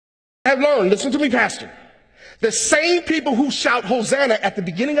I've learned, listen to me, Pastor, the same people who shout Hosanna at the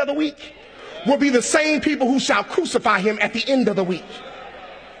beginning of the week will be the same people who shall crucify him at the end of the week.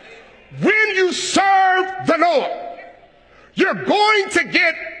 When you serve the Lord, you're going to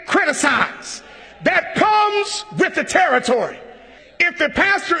get criticized. That comes with the territory. If the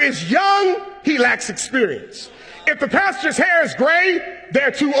pastor is young, he lacks experience. If the pastor's hair is gray,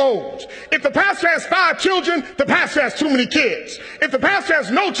 they're too old. If the pastor has 5 children, the pastor has too many kids. If the pastor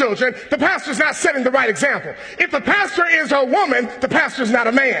has no children, the pastor's not setting the right example. If the pastor is a woman, the pastor's not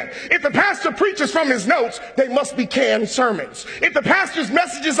a man. If the pastor preaches from his notes, they must be canned sermons. If the pastor's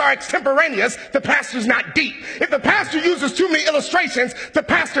messages are extemporaneous, the pastor's not deep. If the pastor uses too many illustrations, the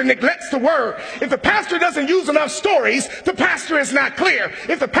pastor neglects the word. If the pastor doesn't use enough stories, the pastor is not clear.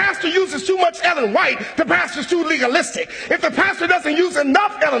 If the pastor uses too much Ellen White, the pastor's too legalistic. If the pastor doesn't use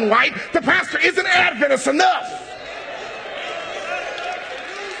enough Ellen White, the pastor isn't Adventist enough.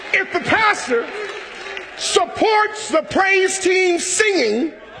 If the pastor supports the praise team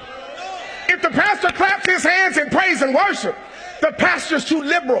singing, if the pastor claps his hands in praise and worship, the pastor's too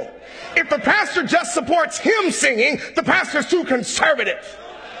liberal. If the pastor just supports hymn singing, the pastor's too conservative.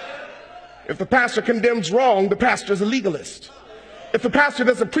 If the pastor condemns wrong, the pastor's a legalist. If the pastor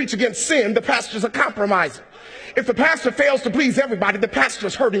doesn't preach against sin, the pastor's a compromiser. If the pastor fails to please everybody, the pastor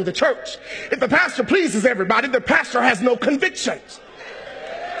is hurting the church. If the pastor pleases everybody, the pastor has no convictions.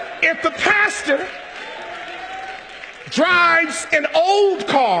 If the pastor drives an old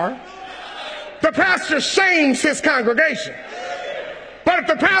car, the pastor shames his congregation. But if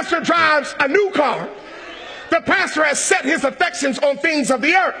the pastor drives a new car, the pastor has set his affections on things of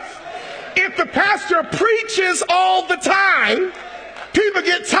the earth. If the pastor preaches all the time, people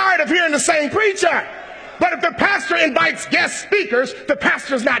get tired of hearing the same preacher. But if the pastor invites guest speakers, the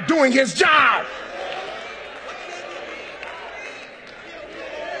pastor's not doing his job.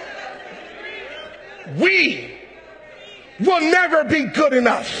 We will never be good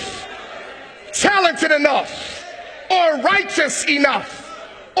enough, talented enough, or righteous enough,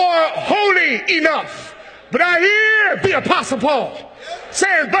 or holy enough. But I hear the Apostle Paul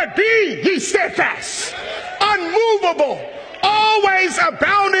saying, but be ye steadfast, unmovable, always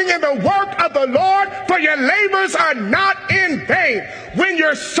abounding in the work of the Lord, for your labors are not in vain. When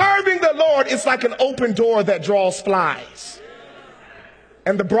you're serving the Lord, it's like an open door that draws flies.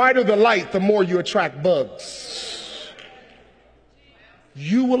 And the brighter the light, the more you attract bugs.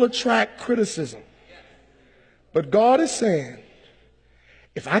 You will attract criticism. But God is saying,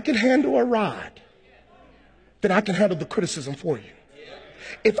 if I can handle a rod, then I can handle the criticism for you.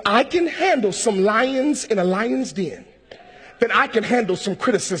 If I can handle some lions in a lion's den, then I can handle some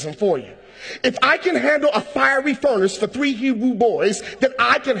criticism for you. If I can handle a fiery furnace for 3 Hebrew boys, then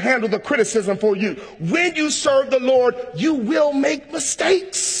I can handle the criticism for you. When you serve the Lord, you will make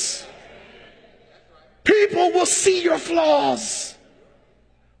mistakes. People will see your flaws.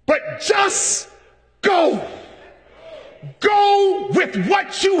 But just go. Go with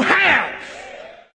what you have.